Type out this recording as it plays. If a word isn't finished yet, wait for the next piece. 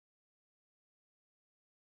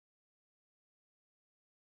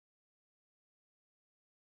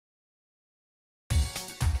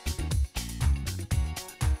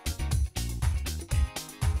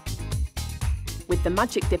With the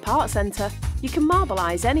Magic Dip Art Centre, you can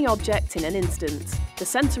Marbleise any object in an instant. The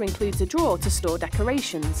centre includes a drawer to store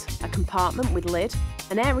decorations, a compartment with lid,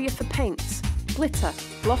 an area for paints, glitter,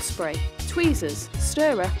 gloss spray, tweezers,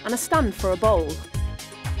 stirrer and a stand for a bowl.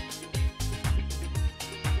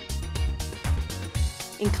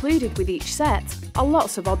 Included with each set are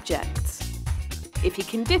lots of objects. If you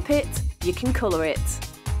can dip it, you can colour it.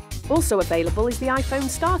 Also available is the iPhone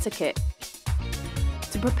Starter Kit.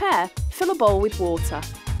 To prepare, fill a bowl with water,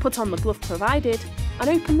 put on the glove provided and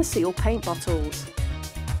open the sealed paint bottles.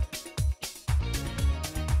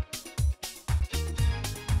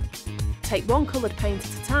 Take one coloured paint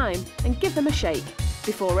at a time and give them a shake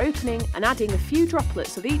before opening and adding a few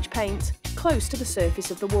droplets of each paint close to the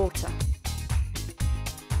surface of the water.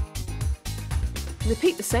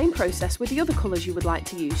 Repeat the same process with the other colours you would like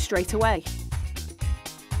to use straight away.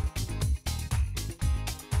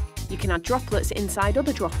 You can add droplets inside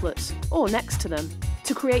other droplets or next to them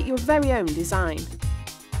to create your very own design.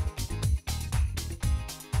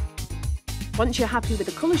 Once you're happy with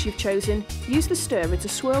the colours you've chosen, use the stirrer to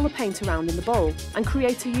swirl the paint around in the bowl and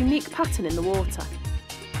create a unique pattern in the water.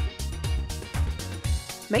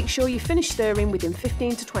 Make sure you finish stirring within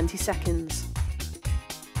 15 to 20 seconds.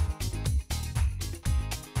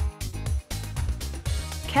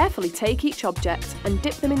 Carefully take each object and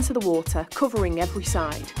dip them into the water, covering every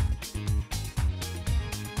side.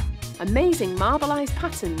 Amazing Marbleise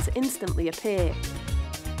patterns instantly appear.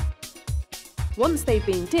 Once they've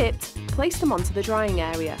been dipped, place them onto the drying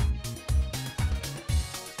area.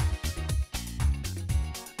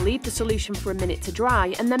 Leave the solution for a minute to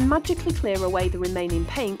dry and then magically clear away the remaining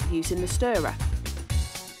paint using the stirrer.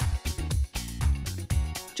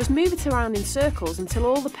 Just move it around in circles until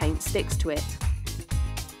all the paint sticks to it.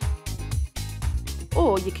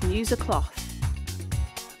 Or you can use a cloth.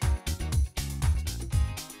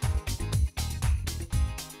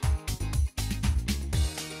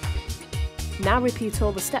 Now repeat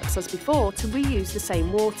all the steps as before to reuse the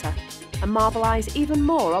same water and Marbleise even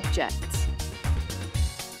more objects.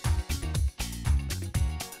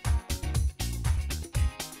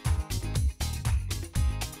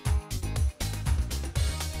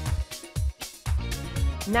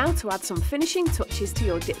 Now to add some finishing touches to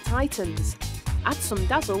your dipped items. Add some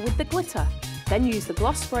dazzle with the glitter, then use the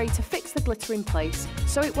gloss spray to fix the glitter in place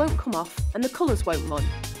so it won't come off and the colours won't run.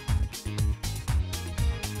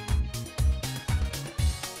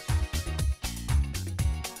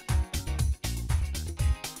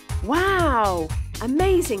 Wow!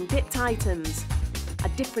 Amazing dipped items! A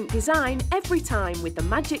different design every time with the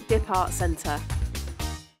Magic Dip Art Centre.